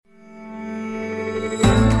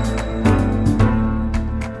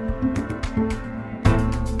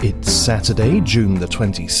Saturday, June the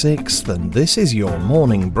 26th, and this is your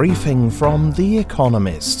morning briefing from The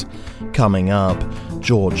Economist. Coming up,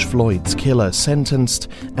 George Floyd's killer sentenced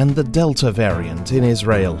and the Delta variant in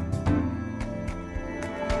Israel.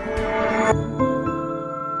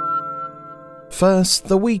 First,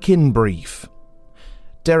 the week in brief.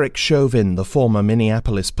 Derek Chauvin, the former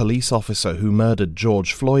Minneapolis police officer who murdered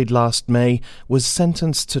George Floyd last May, was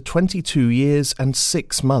sentenced to 22 years and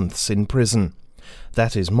 6 months in prison.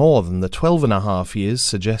 That is more than the 12.5 years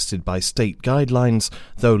suggested by state guidelines,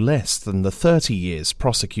 though less than the 30 years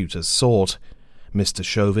prosecutors sought. Mr.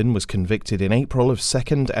 Chauvin was convicted in April of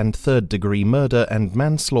second- and third-degree murder and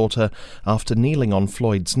manslaughter after kneeling on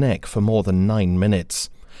Floyd's neck for more than 9 minutes.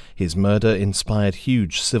 His murder inspired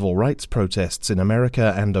huge civil rights protests in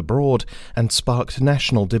America and abroad and sparked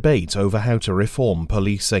national debate over how to reform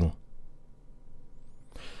policing.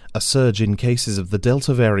 A surge in cases of the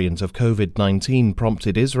Delta variant of COVID-19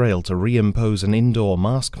 prompted Israel to reimpose an indoor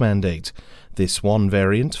mask mandate. This one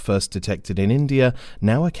variant, first detected in India,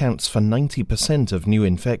 now accounts for 90% of new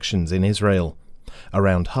infections in Israel.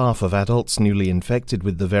 Around half of adults newly infected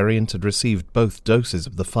with the variant had received both doses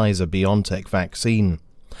of the Pfizer-BioNTech vaccine.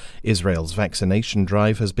 Israel's vaccination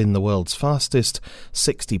drive has been the world's fastest.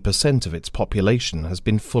 60% of its population has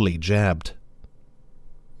been fully jabbed.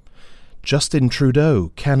 Justin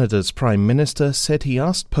Trudeau, Canada's Prime Minister, said he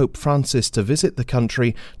asked Pope Francis to visit the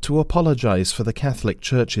country to apologise for the Catholic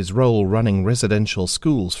Church's role running residential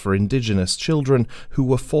schools for Indigenous children who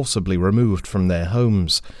were forcibly removed from their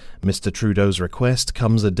homes. Mr. Trudeau's request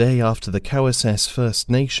comes a day after the Cowessess First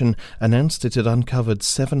Nation announced it had uncovered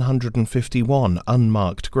 751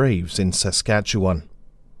 unmarked graves in Saskatchewan.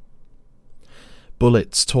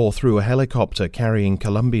 Bullets tore through a helicopter carrying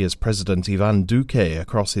Colombia's President Iván Duque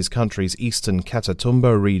across his country's eastern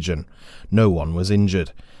Catatumbo region. No one was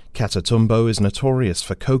injured. Catatumbo is notorious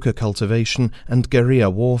for coca cultivation and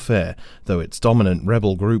guerrilla warfare, though its dominant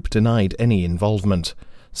rebel group denied any involvement.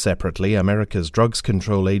 Separately, America's Drugs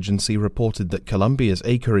Control Agency reported that Colombia's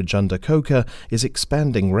acreage under coca is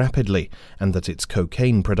expanding rapidly and that its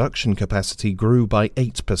cocaine production capacity grew by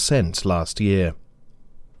 8% last year.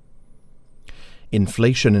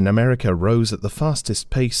 Inflation in America rose at the fastest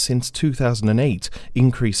pace since 2008,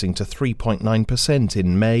 increasing to 3.9%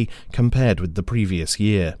 in May compared with the previous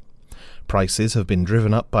year. Prices have been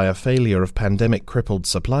driven up by a failure of pandemic-crippled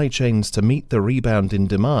supply chains to meet the rebound in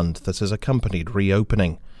demand that has accompanied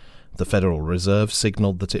reopening. The Federal Reserve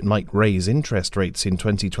signalled that it might raise interest rates in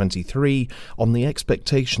 2023 on the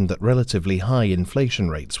expectation that relatively high inflation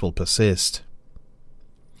rates will persist.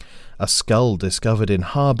 A skull discovered in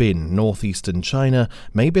Harbin, northeastern China,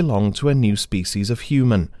 may belong to a new species of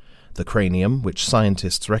human. The cranium, which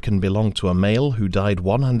scientists reckon belonged to a male who died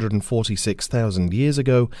 146,000 years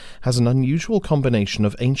ago, has an unusual combination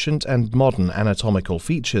of ancient and modern anatomical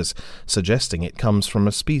features, suggesting it comes from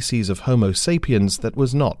a species of Homo sapiens that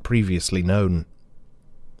was not previously known.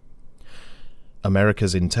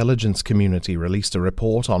 America's intelligence community released a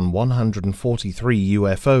report on 143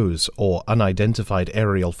 UFOs, or unidentified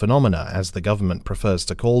aerial phenomena as the government prefers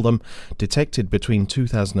to call them, detected between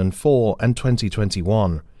 2004 and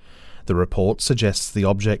 2021. The report suggests the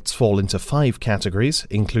objects fall into 5 categories,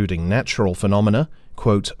 including natural phenomena,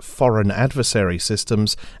 quote, foreign adversary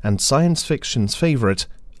systems, and science fiction's favourite,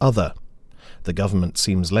 other. The government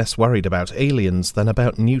seems less worried about aliens than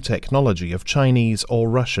about new technology of Chinese or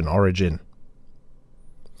Russian origin.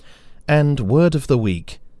 And word of the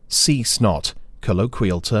week, sea snot,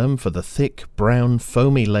 colloquial term for the thick, brown,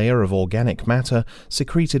 foamy layer of organic matter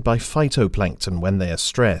secreted by phytoplankton when they are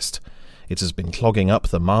stressed. It has been clogging up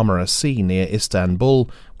the Marmara Sea near Istanbul,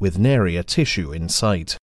 with nary a tissue in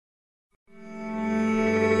sight.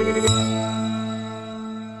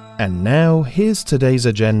 And now, here's today's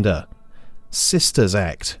agenda. Sisters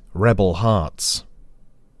Act, Rebel Hearts.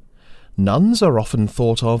 Nuns are often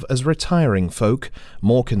thought of as retiring folk,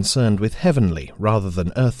 more concerned with heavenly rather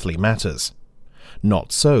than earthly matters.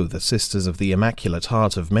 Not so the Sisters of the Immaculate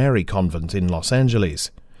Heart of Mary Convent in Los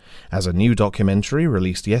Angeles. As a new documentary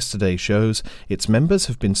released yesterday shows, its members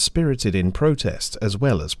have been spirited in protest as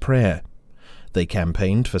well as prayer. They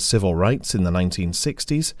campaigned for civil rights in the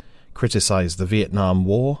 1960s, criticized the Vietnam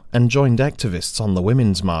War, and joined activists on the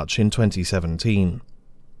Women's March in 2017.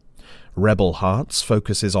 Rebel Hearts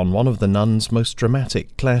focuses on one of the nuns' most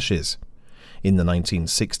dramatic clashes. In the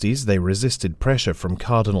 1960s, they resisted pressure from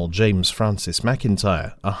Cardinal James Francis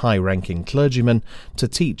McIntyre, a high-ranking clergyman, to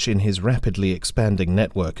teach in his rapidly expanding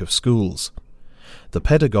network of schools. The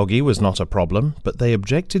pedagogy was not a problem, but they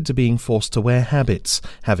objected to being forced to wear habits,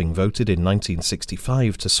 having voted in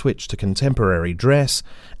 1965 to switch to contemporary dress,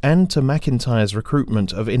 and to MacIntyre's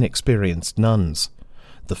recruitment of inexperienced nuns.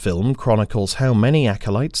 The film chronicles how many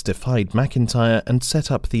acolytes defied MacIntyre and set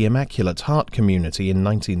up the Immaculate Heart Community in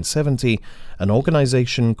 1970, an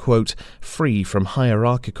organisation, quote, free from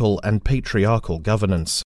hierarchical and patriarchal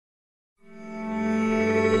governance.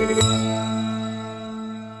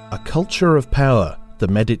 A Culture of Power, the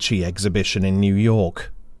Medici exhibition in New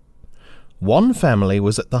York. One family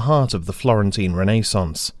was at the heart of the Florentine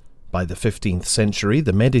Renaissance. By the 15th century,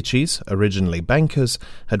 the Medicis, originally bankers,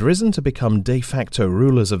 had risen to become de facto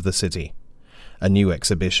rulers of the city. A new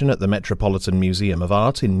exhibition at the Metropolitan Museum of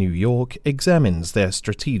Art in New York examines their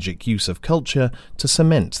strategic use of culture to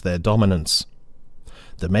cement their dominance.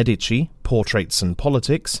 The Medici, Portraits and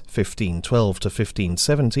Politics, 1512 to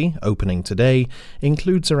 1570, opening today,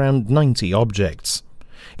 includes around 90 objects.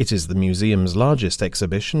 It is the museum's largest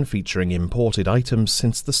exhibition featuring imported items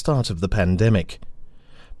since the start of the pandemic.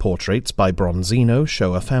 Portraits by Bronzino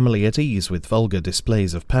show a family at ease with vulgar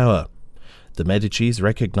displays of power. The Medicis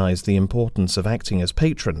recognized the importance of acting as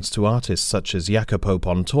patrons to artists such as Jacopo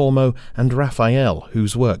Pontormo and Raphael,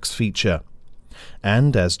 whose works feature.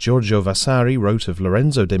 And, as Giorgio Vasari wrote of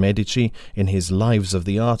Lorenzo de' Medici in his Lives of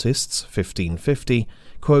the Artists, 1550,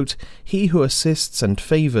 quote, "He who assists and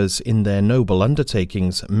favours in their noble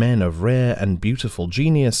undertakings men of rare and beautiful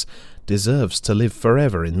genius deserves to live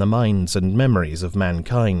forever in the minds and memories of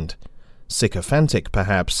mankind. Sycophantic,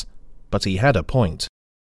 perhaps, but he had a point."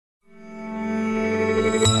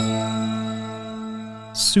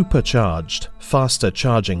 Supercharged, faster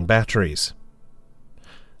charging batteries.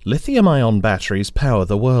 Lithium-ion batteries power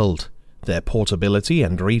the world. Their portability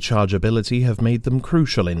and rechargeability have made them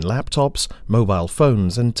crucial in laptops, mobile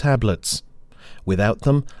phones and tablets. Without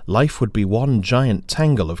them, life would be one giant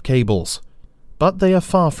tangle of cables. But they are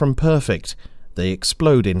far from perfect. They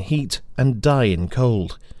explode in heat and die in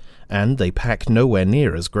cold. And they pack nowhere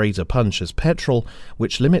near as great a punch as petrol,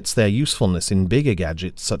 which limits their usefulness in bigger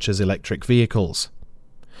gadgets such as electric vehicles.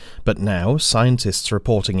 But now, scientists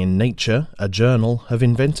reporting in Nature, a journal, have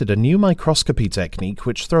invented a new microscopy technique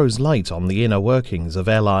which throws light on the inner workings of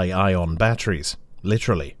Li-ion batteries,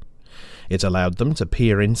 literally. It allowed them to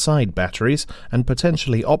peer inside batteries and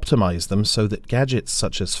potentially optimize them so that gadgets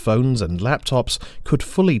such as phones and laptops could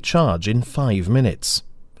fully charge in 5 minutes.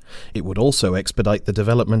 It would also expedite the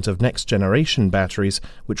development of next-generation batteries,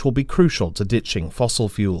 which will be crucial to ditching fossil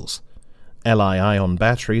fuels. Li-ion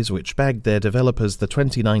batteries, which bagged their developers the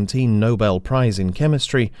 2019 Nobel Prize in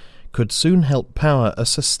Chemistry, could soon help power a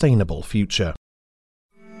sustainable future.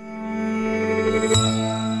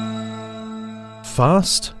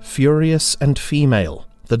 Fast, Furious and Female,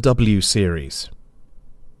 the W Series.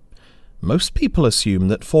 Most people assume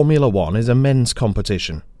that Formula One is a men's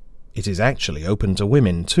competition. It is actually open to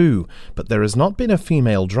women too, but there has not been a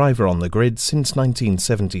female driver on the grid since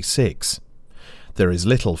 1976. There is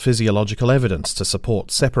little physiological evidence to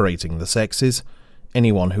support separating the sexes.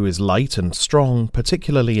 Anyone who is light and strong,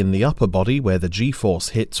 particularly in the upper body where the G-force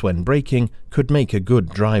hits when braking, could make a good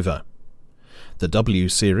driver. The W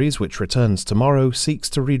Series, which returns tomorrow, seeks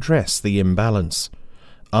to redress the imbalance.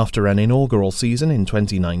 After an inaugural season in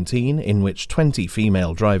 2019, in which 20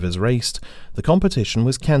 female drivers raced, the competition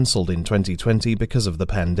was cancelled in 2020 because of the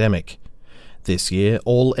pandemic. This year,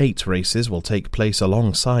 all 8 races will take place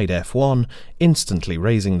alongside F1, instantly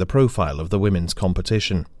raising the profile of the women's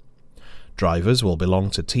competition. Drivers will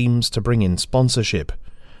belong to teams to bring in sponsorship.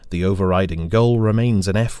 The overriding goal remains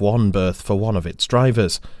an F1 berth for one of its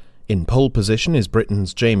drivers. In pole position is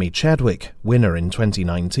Britain's Jamie Chadwick, winner in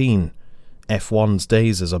 2019. F1's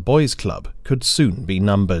days as a boys' club could soon be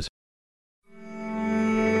numbered.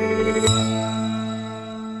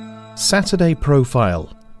 Saturday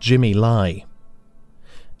Profile, Jimmy Lai.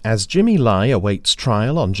 As Jimmy Lai awaits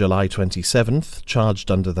trial on July 27th, charged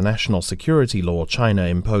under the national security law China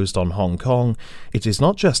imposed on Hong Kong, it is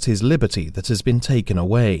not just his liberty that has been taken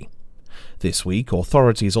away. This week,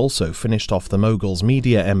 authorities also finished off the mogul's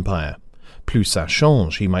media empire. Plus ça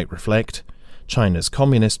change, he might reflect. China's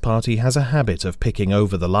Communist Party has a habit of picking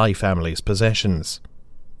over the Lai family's possessions.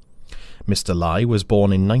 Mr. Lai was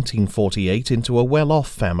born in 1948 into a well-off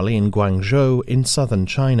family in Guangzhou in southern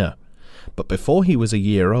China. But before he was a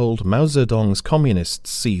year old, Mao Zedong's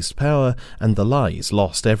communists seized power and the Lais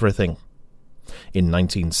lost everything. In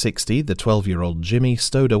 1960, the 12-year-old Jimmy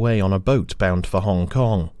stowed away on a boat bound for Hong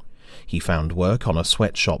Kong. He found work on a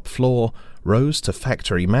sweatshop floor, rose to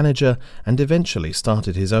factory manager, and eventually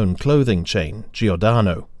started his own clothing chain,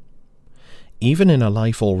 Giordano. Even in a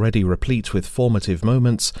life already replete with formative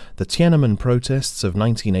moments, the Tiananmen protests of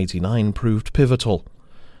 1989 proved pivotal.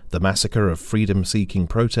 The massacre of freedom-seeking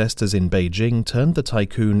protesters in Beijing turned the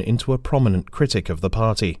tycoon into a prominent critic of the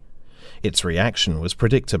party. Its reaction was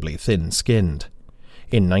predictably thin-skinned.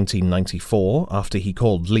 In 1994, after he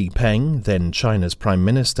called Li Peng, then China's prime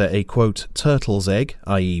minister, a, quote, turtle's egg,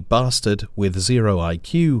 i.e. bastard, with zero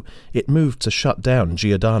IQ, it moved to shut down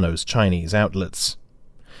Giordano's Chinese outlets.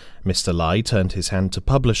 Mr. Lai turned his hand to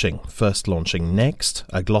publishing, first launching Next,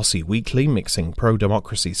 a glossy weekly mixing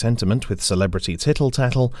pro-democracy sentiment with celebrity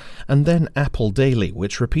tittle-tattle, and then Apple Daily,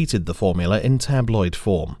 which repeated the formula in tabloid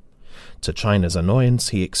form. To China's annoyance,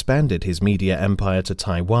 he expanded his media empire to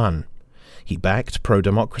Taiwan. He backed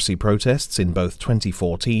pro-democracy protests in both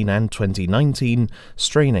 2014 and 2019,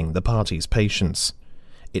 straining the party's patience.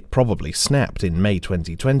 It probably snapped in May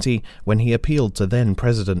 2020 when he appealed to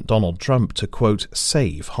then-President Donald Trump to, quote,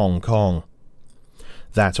 save Hong Kong.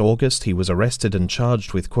 That August he was arrested and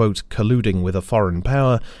charged with, quote, colluding with a foreign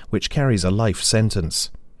power, which carries a life sentence.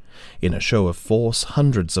 In a show of force,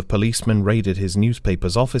 hundreds of policemen raided his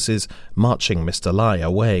newspaper's offices, marching Mr. Lai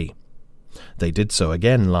away. They did so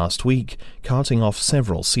again last week, carting off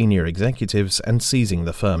several senior executives and seizing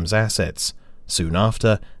the firm's assets. Soon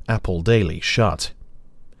after, Apple Daily shut.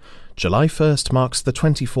 July 1st marks the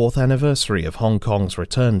 24th anniversary of Hong Kong's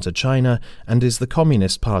return to China and is the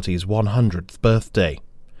Communist Party's 100th birthday.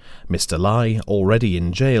 Mr. Lai, already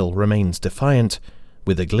in jail, remains defiant.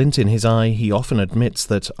 With a glint in his eye, he often admits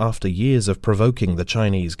that, after years of provoking the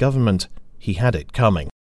Chinese government, he had it coming.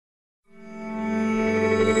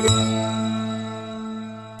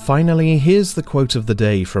 Finally, here's the quote of the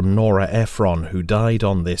day from Nora Ephron, who died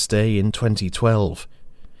on this day in 2012.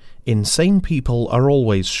 Insane people are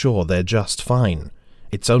always sure they're just fine.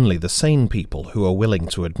 It's only the sane people who are willing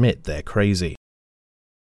to admit they're crazy.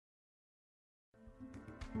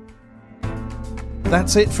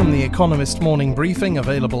 That's it from the Economist morning briefing,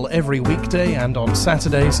 available every weekday and on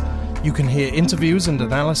Saturdays. You can hear interviews and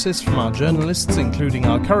analysis from our journalists, including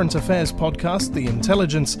our current affairs podcast, The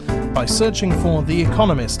Intelligence, by searching for The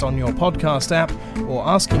Economist on your podcast app or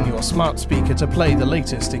asking your smart speaker to play the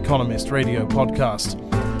latest Economist radio podcast.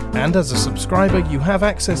 And as a subscriber, you have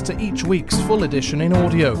access to each week's full edition in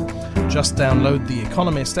audio. Just download the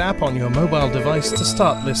Economist app on your mobile device to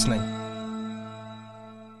start listening.